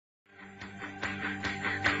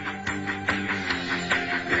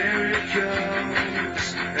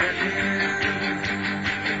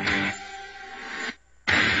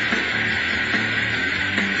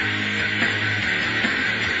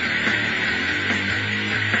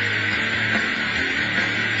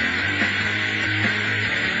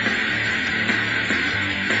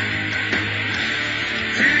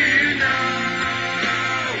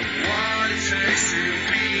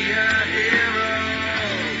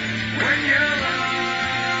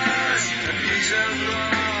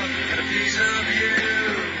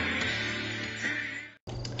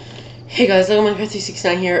Hey guys,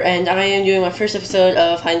 Minecraft369 here, and I am doing my first episode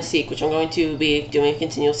of Hide and Seek, which I'm going to be doing a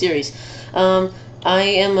continual series. I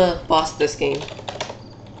am a boss of this game.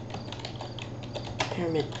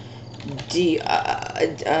 Pyramid D.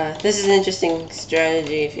 This is an interesting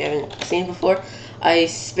strategy if you haven't seen it before. I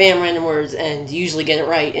spam random words and usually get it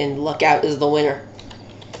right, and luck out is the winner.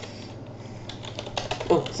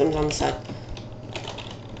 Oh, something's on the side.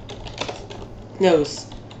 Nose.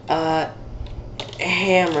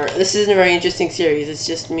 Hammer. This isn't a very interesting series. It's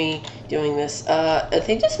just me doing this. I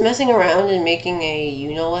think just messing around and making a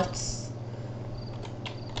you-know-what's.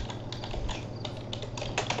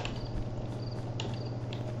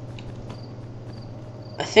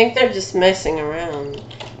 I think they're just messing around.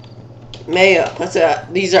 Mayo.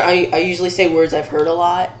 These are. I usually say words I've heard a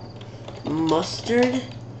lot. Mustard.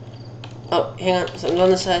 Oh, hang on. Something's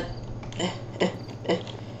on the side.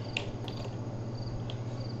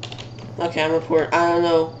 Okay, I'm report. I don't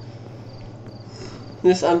know.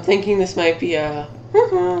 I'm thinking this might be a.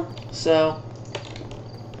 So.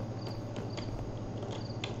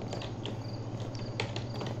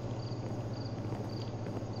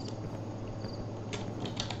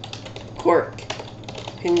 Cork.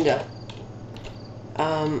 Pinda.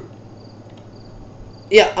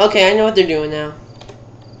 Yeah, okay, I know what they're doing now.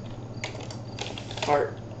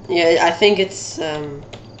 Part. Yeah, I think it's,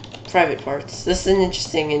 private parts. This is an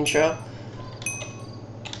interesting intro.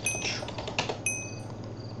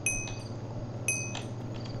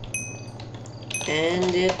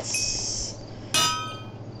 And it's...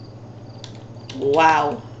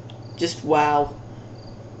 wow. Just wow.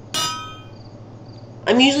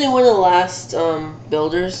 I'm usually one of the last,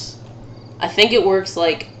 builders. I think it works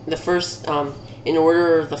like the first, in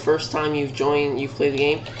order of the first time you've played the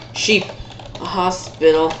game. Sheep. A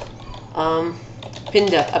hospital.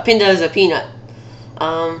 Pinda. A pinda is a peanut.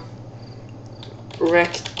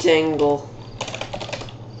 Rectangle.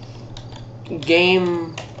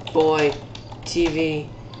 Game Boy. TV.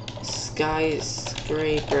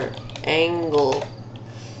 Skyscraper. Angle.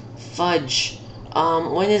 Fudge.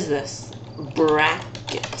 When is this?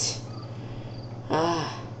 Bracket.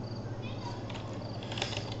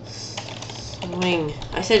 Swing.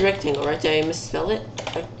 I said rectangle, right? Did I misspell it?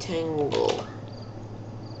 Rectangle.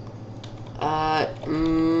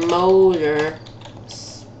 Motor.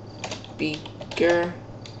 Speaker.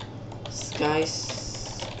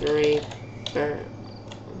 Skyscraper.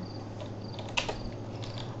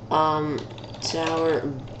 Tower.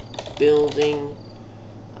 Building.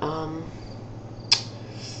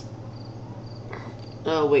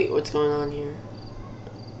 Oh wait, what's going on here?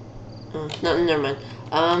 Nothing, never mind.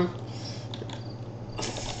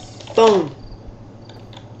 Phone.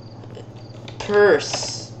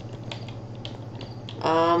 Purse.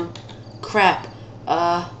 Crap.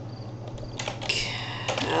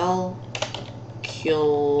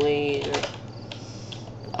 Calculator.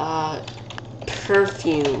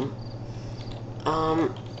 Perfume.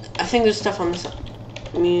 I think there's stuff on this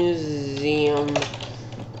museum.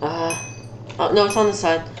 Oh, no, it's on the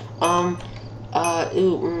side.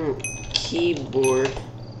 Keyboard.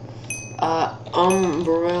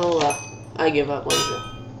 Umbrella. I give up. What is it?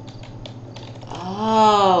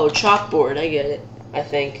 Oh, chalkboard. I get it. I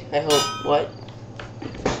think. I hope. What?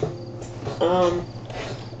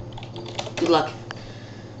 Good luck.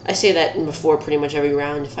 I say that before pretty much every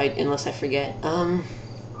round unless I forget.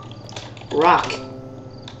 Rock.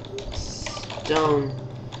 Stone.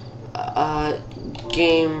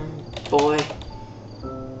 Game Boy.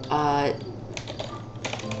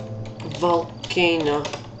 Volcano.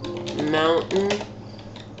 Mountain.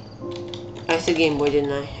 I said Game Boy,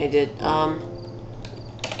 didn't I? I did.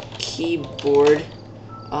 Keyboard.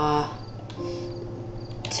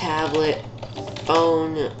 Tablet.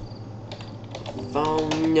 Phone.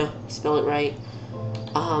 Spell it right.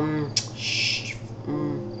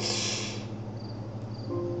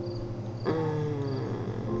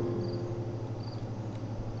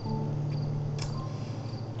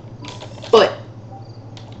 Foot.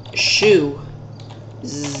 Shoe.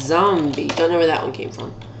 Zombie. Don't know where that one came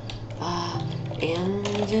from.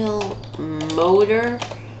 Anvil. Motor.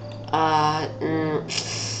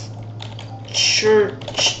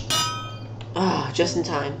 Church. Just in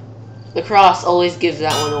time. The cross always gives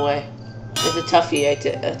that one away. It's a toughie, I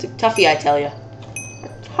tell ya.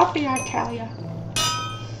 Toughie, I tell ya.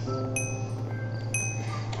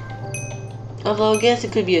 Although I guess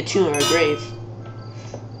it could be a tomb or a grave.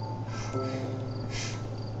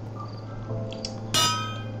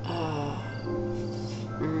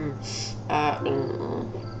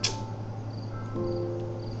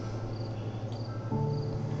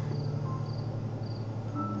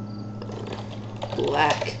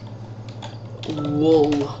 Black.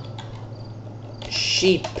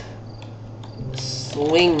 sheep,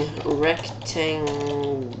 swing,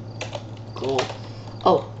 rectangle.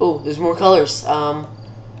 Oh, there's more colors.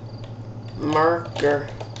 Marker,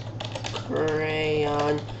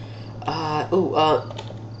 crayon.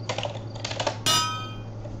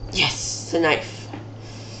 Yes, a knife.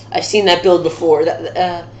 I've seen that build before.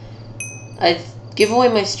 I'd give away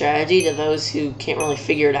my strategy to those who can't really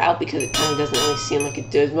figure it out because it kind of doesn't really seem like it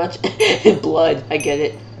does much. Blood, I get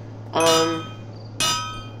it.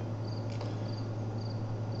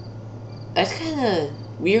 That's kind of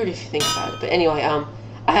weird if you think about it. But anyway,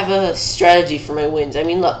 I have a strategy for my wins. I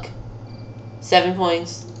mean, look, 7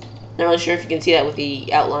 points. Not really sure if you can see that with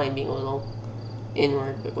the outline being a little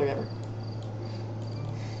inward, but whatever.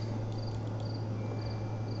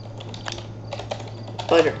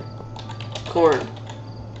 Butter, corn,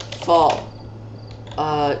 fall,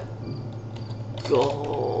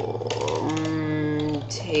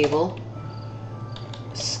 table,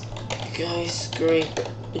 skyscraper,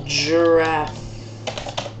 giraffe.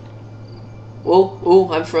 Whoa,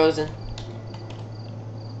 I'm frozen.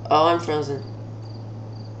 Oh, I'm frozen.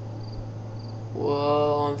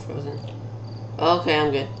 Whoa, I'm frozen. Okay,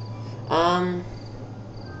 I'm good.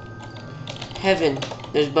 Heaven.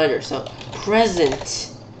 There's butter, so present.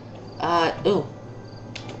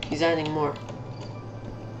 He's adding more.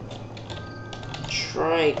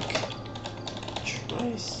 Trice.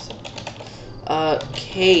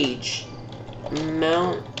 Cage.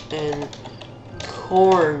 Mountain.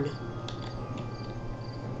 Corn.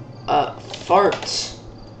 Fart.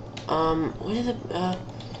 What are the,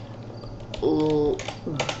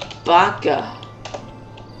 baka.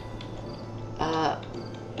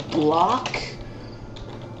 Block.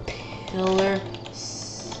 Pillar.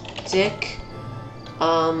 Stick.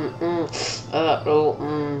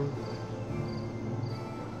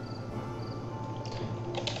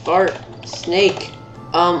 Fart. Snake.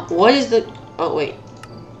 What is the, oh wait.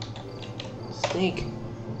 Snake.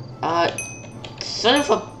 Son of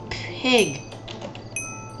a pig.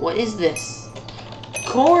 What is this?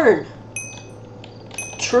 Corn.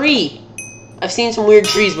 Tree. I've seen some weird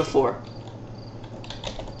trees before.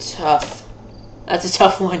 Tough. That's a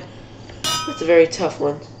tough one. That's a very tough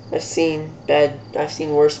one. I've seen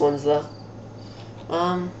worse ones though.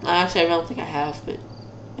 Actually I don't think I have, but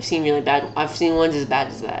I've seen really bad. I've seen ones as bad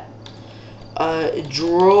as that.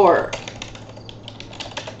 Drawer.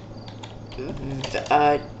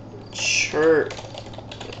 Church.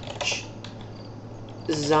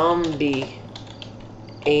 Zombie.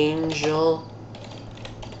 Angel.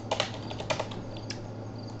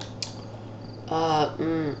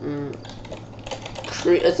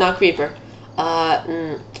 It's not creeper.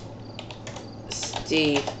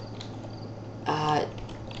 Steve.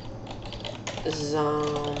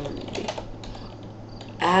 Zombie.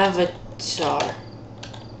 Avatar.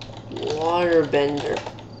 Waterbender.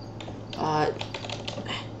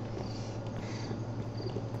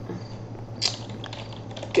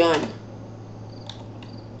 Gun.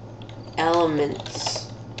 Elements.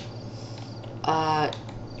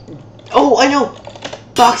 Oh, I know!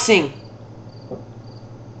 Boxing!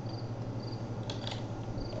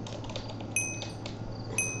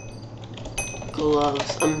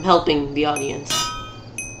 Gloves. I'm helping the audience.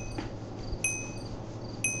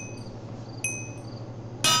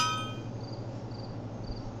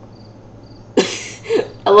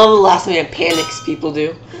 I love the last minute panics people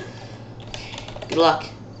do. Good luck.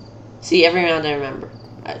 See, every round I remember.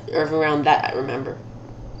 Every round that I remember.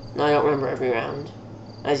 No, I don't remember every round.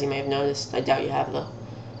 As you may have noticed. I doubt you have, though.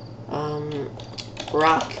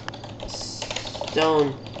 Rock.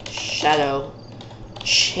 Stone. Shadow.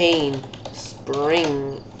 Chain.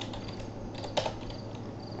 Spring.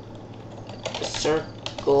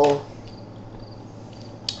 Circle.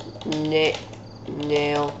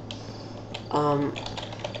 Nail.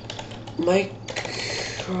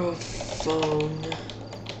 Microphone.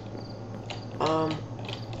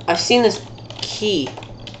 I've seen this key.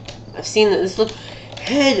 I've seen this. Look,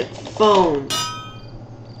 headphone.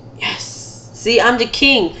 Yes. See, I'm the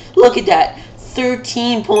king. Look at that.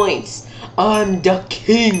 13 points. I'm the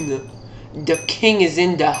king. The king is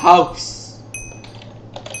in the house.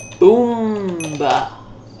 Boomba.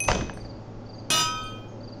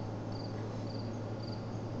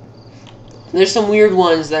 There's some weird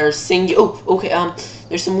ones that are singular. Oh, okay.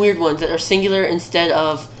 There's some weird ones that are singular instead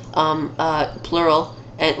of plural,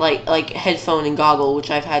 and like headphone and goggle,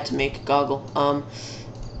 which I've had to make goggle.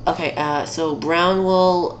 Okay. So brown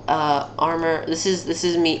wool, armor. This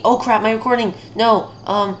is me. Oh crap! My recording. No.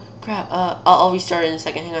 Crap. I'll restart it in a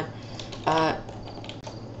second. Hang on.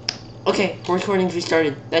 Okay. Recording's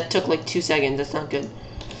restarted. That took like 2 seconds. That's not good.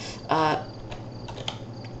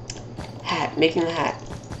 hat. Making the hat.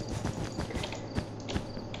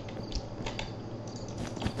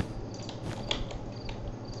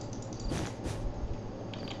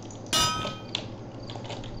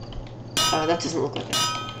 That doesn't look like a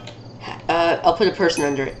hat. I'll put a person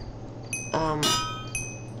under it.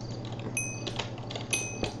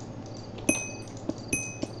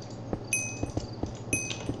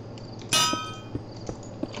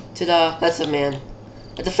 Ta-da! That's a man.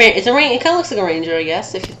 It's a fair. It's a ranger. It kind of looks like a ranger, I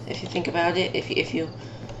guess, if you think about it. If you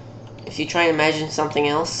try and imagine something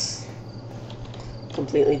else,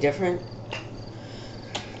 completely different.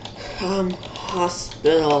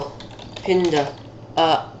 Hospital, Pinda,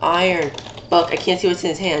 iron. Look, I can't see what's in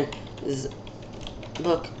his hand.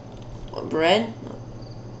 Look, bread.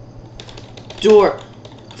 Door,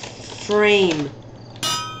 frame.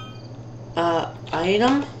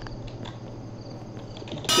 Item.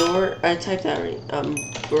 Door. I typed that right.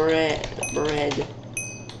 Bread.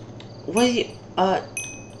 What is it?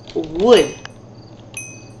 Wood.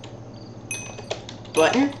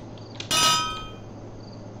 Button.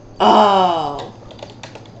 Oh.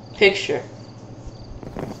 Picture.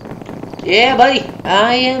 Yeah, buddy.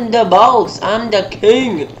 I am the boss. I'm the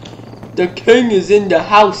king. The king is in the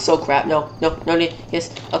house. Oh crap. No.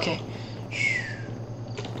 Yes. Okay.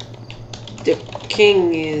 The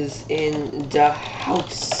king is in the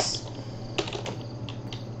house.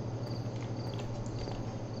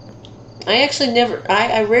 I actually never,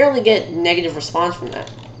 I rarely get negative response from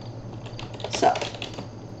that. So.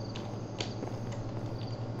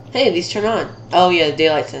 Hey, these turn on. Oh yeah, the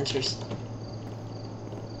daylight sensors.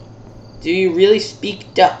 Do you really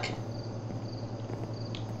speak duck?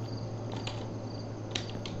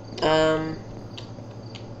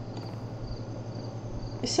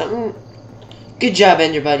 Is something... Good job,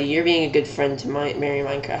 Ender Buddy. You're being a good friend to my Mary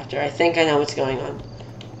Minecrafter. I think I know what's going on.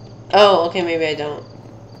 Oh, okay, maybe I don't.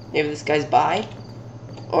 Maybe this guy's bi?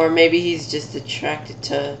 Or maybe he's just attracted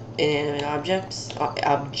to inanimate objects.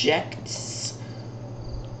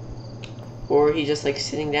 Or he just likes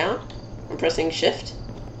sitting down and pressing shift.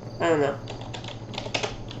 I don't know.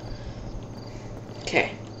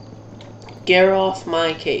 Okay. Get off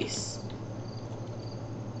my case.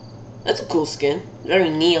 That's a cool skin. Very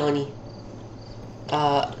neon-y.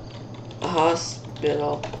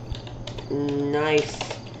 Hospital. Knife.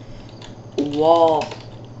 Wall.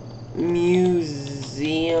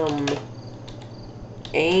 Museum.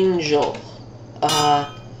 Angel.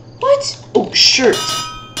 What? Oh, shirt.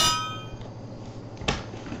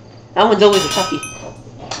 That one's always a toughie.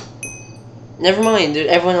 Never mind, dude.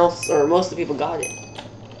 Everyone else, or most of the people got it.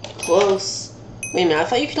 Close. Wait a minute, I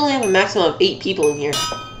thought you could only have a maximum of 8 people in here.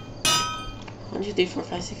 1, 2, 3, 4,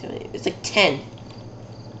 5, 6, 7, 8. It's like 10.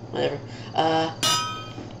 Whatever.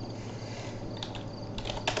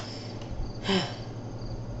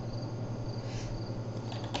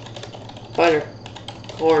 Butter.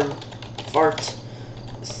 Corn. Fart.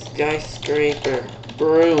 Skyscraper.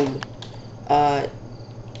 Broom.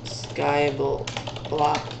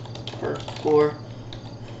 Skyblock. Parkour.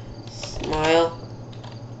 Smile.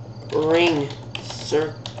 Ring.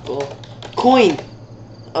 Circle. Coin!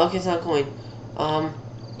 Okay, it's not a coin.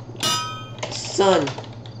 Sun.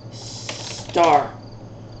 Star.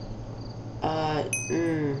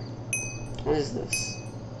 What is this?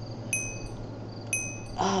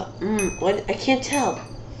 What? I can't tell.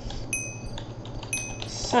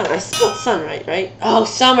 Sun. I spelled sun right? Oh,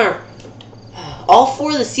 summer! All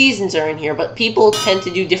 4 of the seasons are in here, but people tend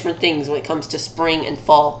to do different things when it comes to spring and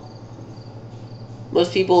fall.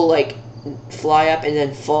 Most people, like, fly up and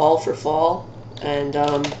then fall for fall. And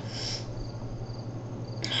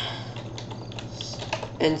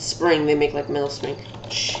spring, they make, like, metal spring.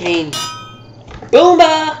 Chain.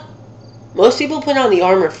 Boomba! Most people put on the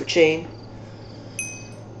armor for chain.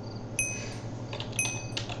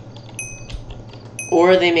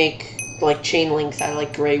 Or they make, like, chain links out of,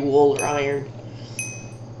 like, gray wool or iron.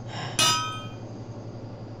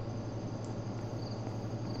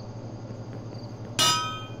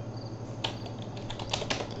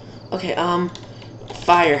 Okay,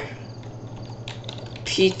 fire.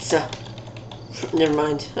 Pizza. Never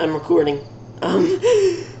mind, I'm recording.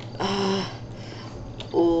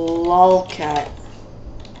 Lolcat.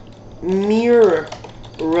 Mirror.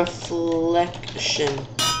 Reflection.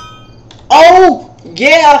 Oh!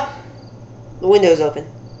 Yeah! The window's open.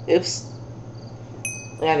 Oops.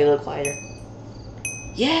 I gotta be a little quieter.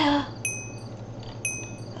 Yeah!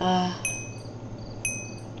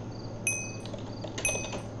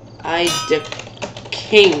 I the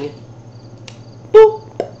king. Boop.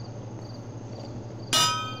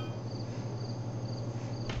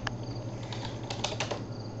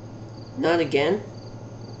 Not again.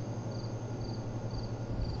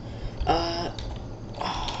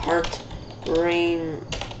 Heart.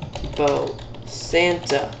 Rainbow.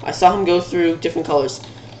 Santa. I saw him go through different colors.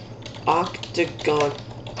 Octagon.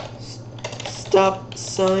 Stop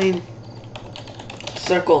sign.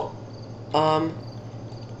 Circle.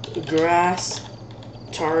 Grass.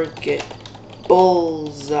 Target.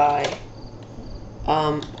 Bullseye.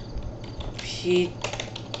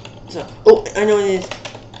 Pizza. Oh, I know what it is.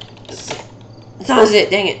 It's not it.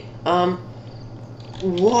 Dang it.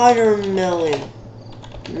 Watermelon.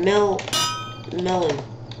 Melon.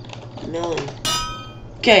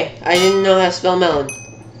 Okay, I didn't know how to spell melon.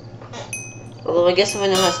 Although I guess if I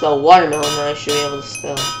know how to spell watermelon, then I should be able to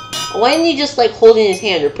spell. Why didn't he just like hold in his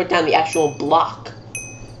hand or put down the actual block?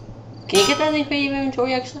 Can you get that in creative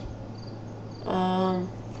inventory actually?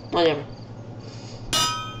 Whatever.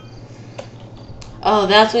 Oh,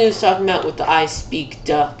 that's what he was talking about with the I speak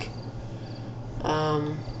duck.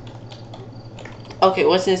 Okay,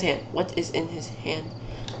 what's in his hand? What is in his hand?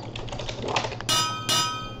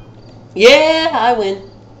 Yeah, I win.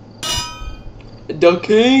 The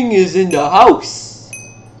king is in the house.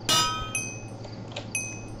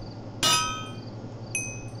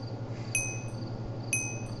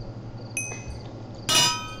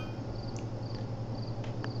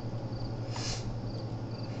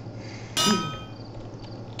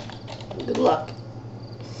 Good luck.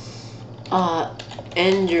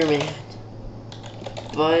 Enderman.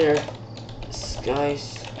 Butter.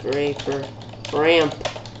 Skyscraper. Ramp.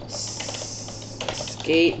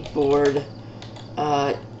 Skateboard.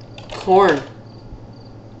 Corn.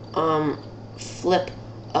 Flip.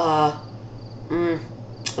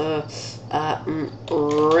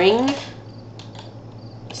 Ring.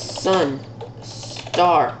 Sun.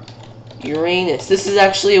 Star. Uranus. This is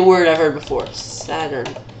actually a word I've heard before. Saturn.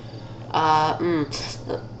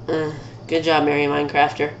 Good job, Mary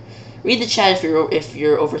Minecrafter. Read the chat if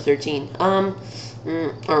you're over 13.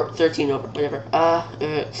 Or 13 over, whatever.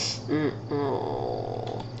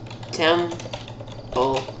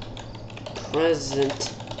 Temple.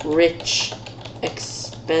 Present. Rich.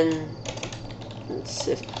 Expensive.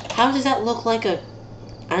 How does that look like a...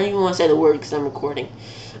 I don't even want to say the word because I'm recording.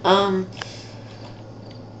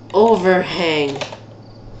 Overhang.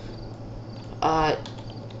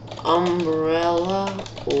 Umbrella.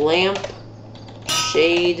 Lamp.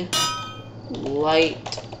 Shade. Light.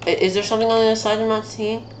 Is there something on the other side I'm not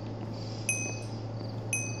seeing?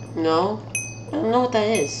 No? I don't know what that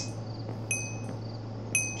is.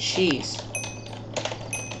 Cheese.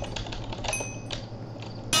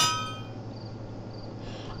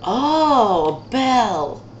 Oh, a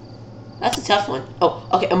bell. That's a tough one. Oh,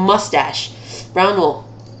 okay, a mustache. Brown wool.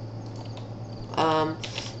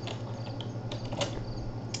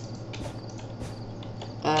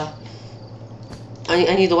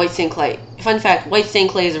 I need the white stained clay. Fun fact, white stained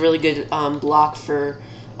clay is a really good block for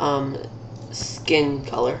skin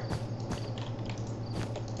color.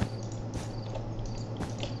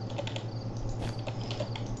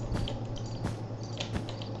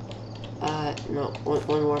 No,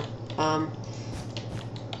 one more.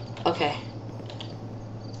 Okay.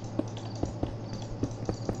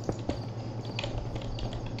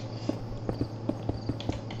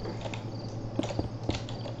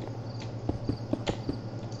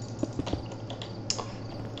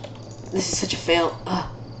 This is such a fail.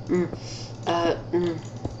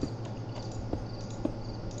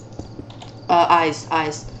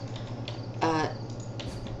 Eyes.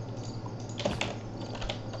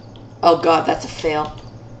 Oh god, that's a fail.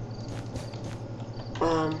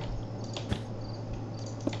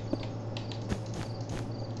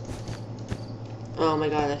 Oh my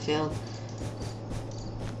god, I failed.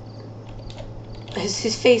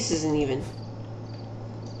 His face isn't even.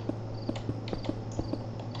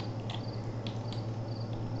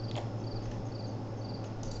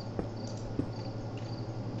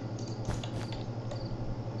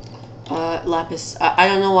 Lapis. I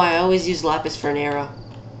don't know why I always use lapis for an arrow.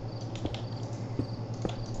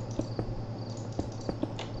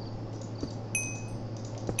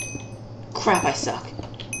 Crap, I suck.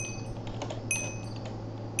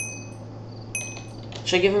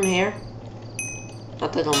 Should I give him hair?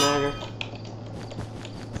 Not that it'll matter.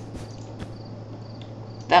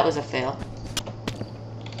 That was a fail.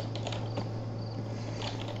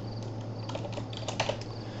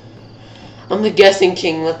 I'm the guessing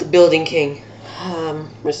king, not the building king.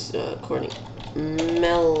 Recording.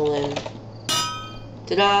 Melon.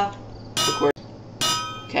 Ta-da! Record.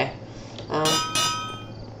 Okay.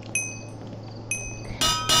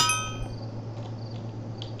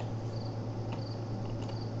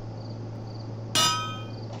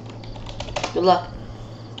 Good luck.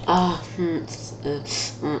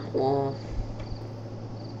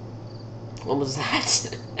 What was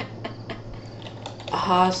that?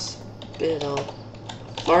 Hospital.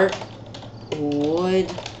 Fart.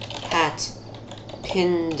 Wood. Hat.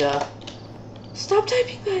 Pinda. Stop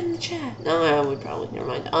typing that in the chat. No, I would probably. Never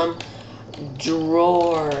mind.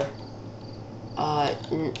 Drawer.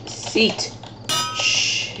 Seat.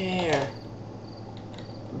 Chair.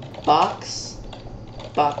 Box.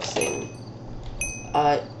 Boxing.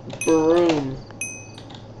 Broom.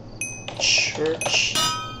 Church.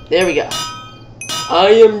 There we go.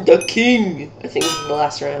 I am the king. I think this is the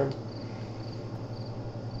last round.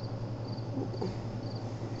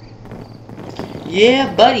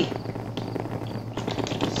 Yeah, buddy.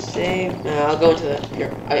 Save. No, I'll go into the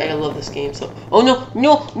here. I love this game so. Oh no,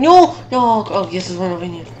 no, no, no. Oh, yes, there's one over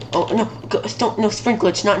here. Oh no, don't no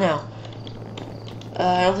sprinklage, not now.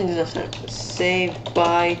 I don't think there's enough time. Save.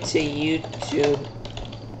 Bye to YouTube.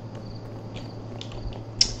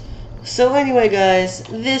 So anyway, guys,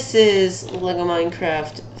 this is Lego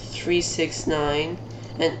Minecraft 369,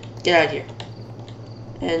 and get out of here.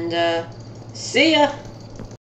 And see ya.